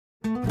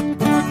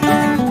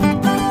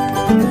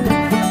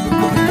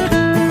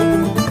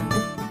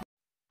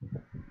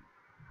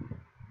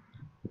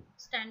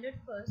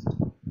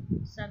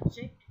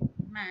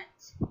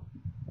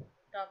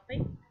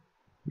Topic: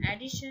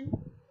 Addition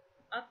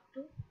up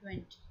to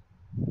 20.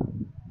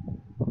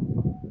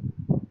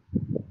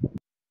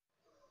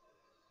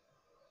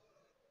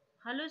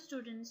 Hello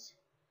students,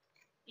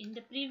 in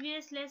the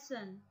previous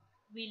lesson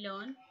we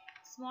learned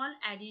small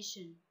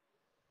addition.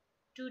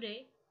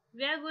 Today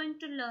we are going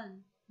to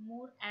learn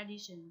more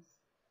additions.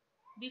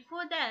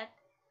 Before that,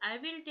 I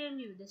will tell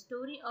you the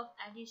story of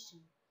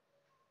addition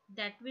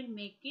that will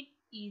make it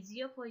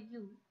easier for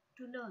you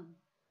to learn.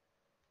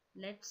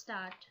 Let's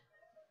start.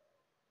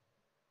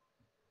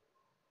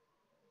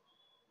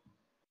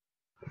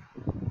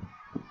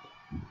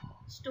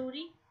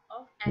 Story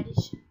of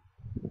addition.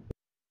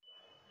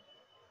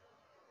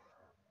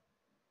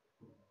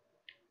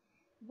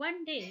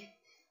 One day,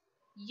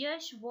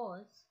 Yash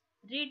was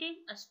reading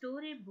a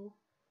storybook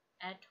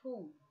at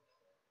home.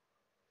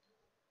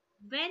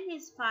 When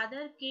his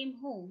father came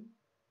home,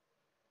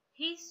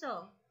 he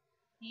saw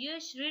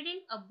Yash reading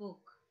a book.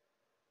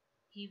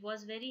 He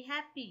was very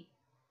happy.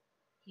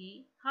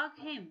 He hugged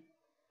him.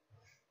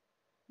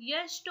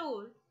 Yash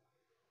told,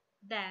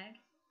 "Dad,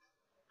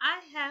 I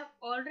have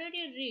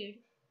already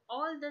read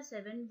all the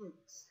 7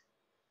 books."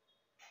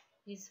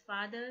 His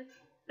father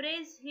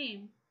praised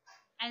him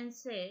and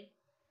said,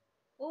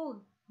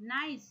 "Oh,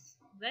 nice,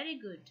 very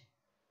good."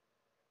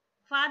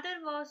 Father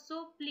was so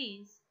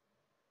pleased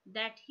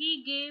that he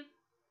gave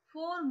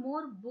 4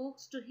 more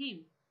books to him.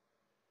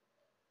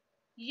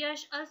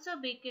 Yash also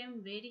became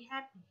very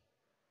happy.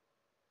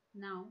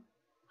 Now,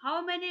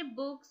 how many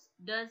books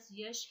does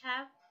Yash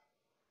have?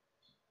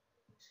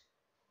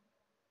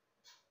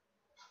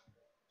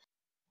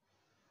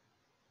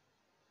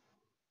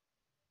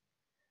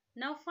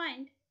 Now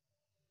find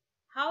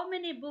how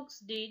many books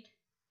did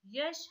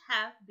Yash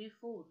have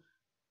before?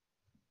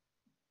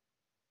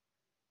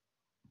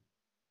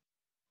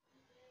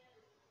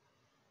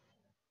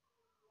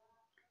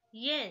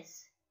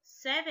 Yes,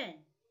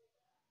 7.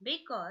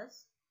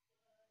 Because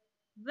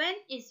when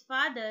his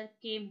father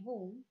came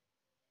home,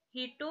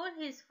 he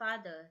told his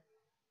father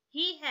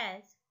he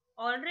has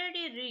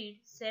already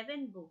read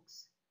 7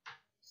 books.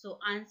 So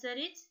answer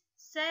is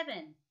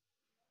 7.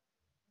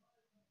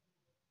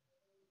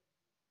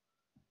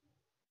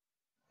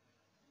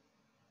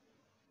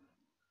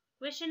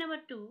 Question number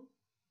 2.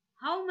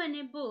 How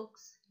many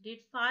books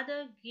did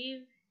father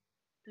give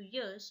to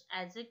Yash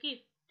as a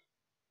gift?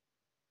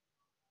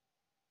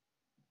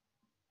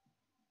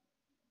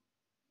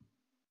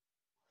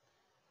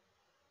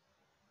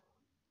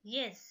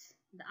 Yes,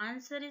 the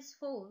answer is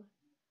 4.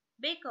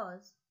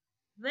 Because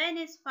when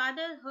his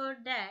father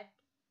heard that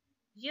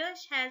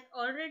Yash has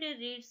already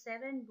read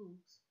 7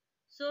 books,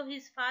 so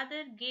his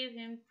father gave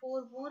him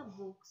 4 more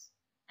books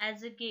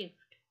as a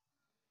gift.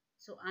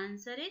 So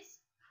answer is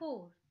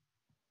 4.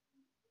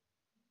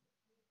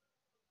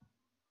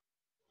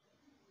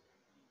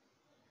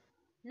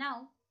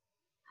 Now,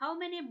 how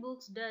many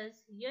books does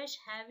Yash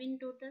have in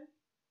total?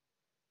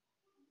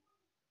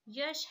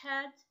 Yash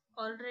has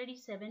already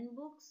 7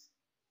 books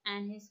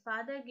and his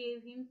father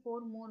gave him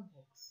 4 more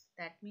books.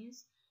 That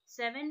means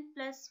 7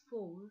 plus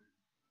 4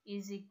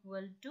 is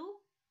equal to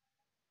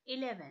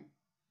 11.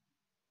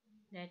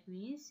 That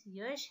means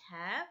Yash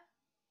have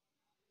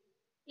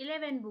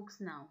 11 books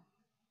now.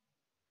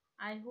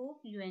 I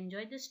hope you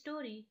enjoyed the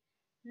story.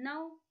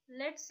 Now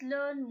let's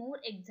learn more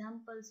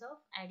examples of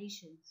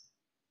additions.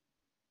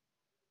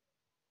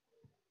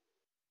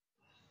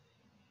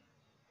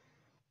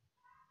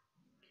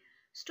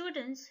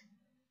 Students,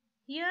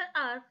 here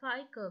are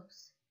 5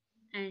 cups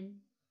and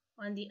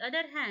on the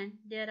other hand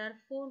there are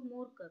 4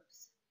 more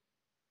cups.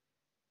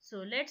 So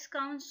let's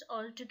count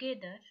all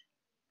together.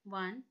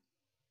 1,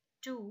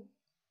 2,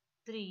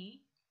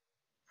 3,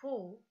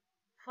 4,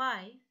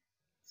 5,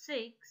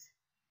 6,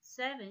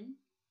 7,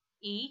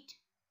 8,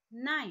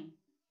 9.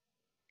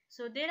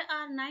 So there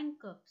are 9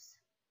 cups.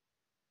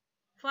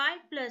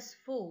 5 plus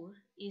 4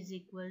 is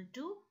equal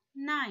to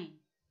 9.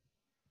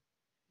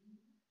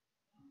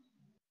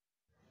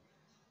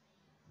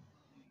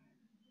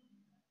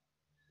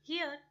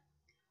 Here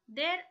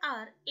there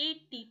are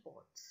 8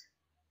 teapots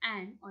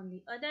and on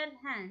the other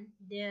hand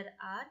there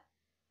are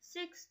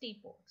 6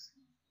 teapots.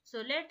 So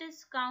let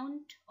us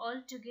count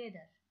all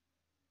together.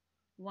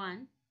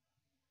 1,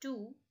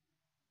 2,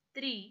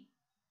 3,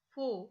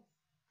 4,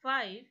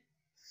 5,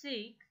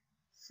 6,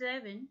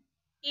 7,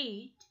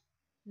 8,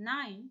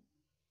 9,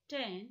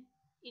 10,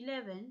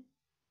 11,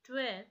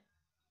 12,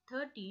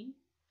 13,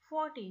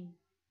 14.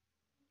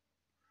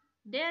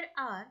 There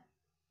are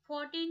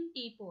 14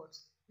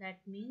 teapots.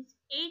 That means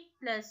 8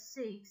 plus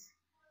 6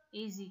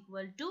 is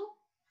equal to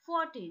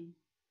 14.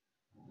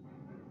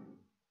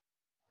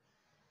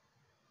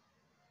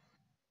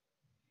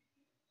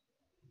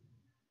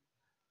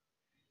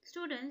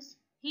 Students,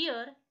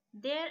 here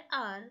there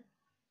are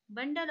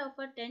bundle of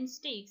 10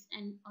 sticks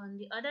and on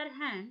the other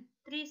hand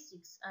 3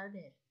 sticks are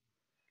there.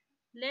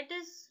 Let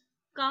us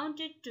count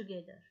it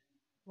together.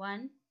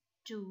 1,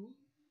 2,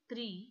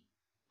 3,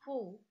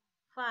 4,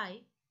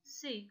 5,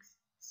 6,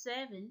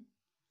 7,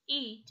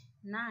 8,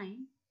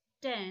 9,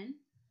 10,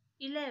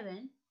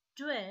 11,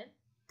 12,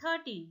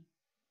 13.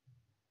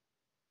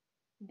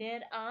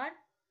 There are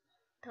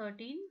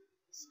 13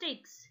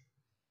 sticks.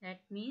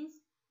 That means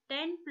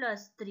 10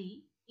 plus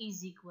 3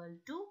 is equal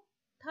to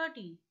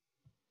 13.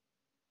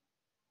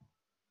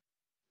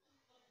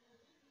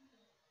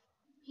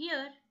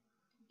 Here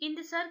in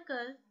the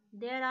circle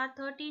there are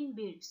 13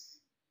 beads,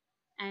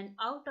 and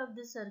out of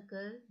the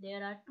circle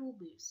there are 2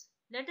 beads.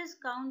 Let us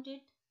count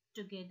it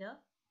together.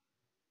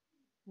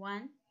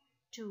 1,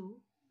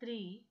 2,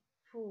 3,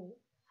 4,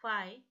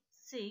 5,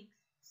 6,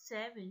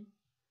 7,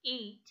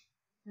 8,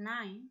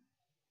 9,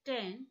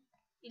 10,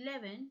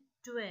 11,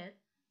 12,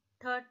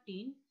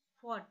 13,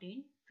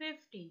 14,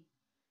 15.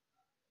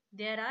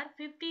 There are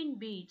 15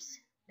 beads.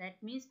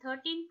 That means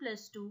 13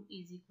 plus 2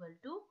 is equal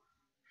to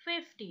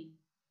 15.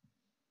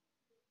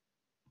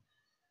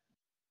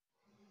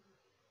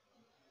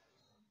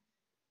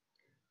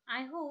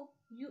 I hope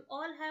you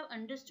all have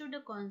understood the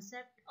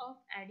concept of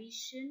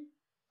addition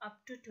up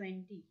to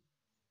 20.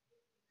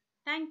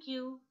 Thank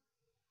you.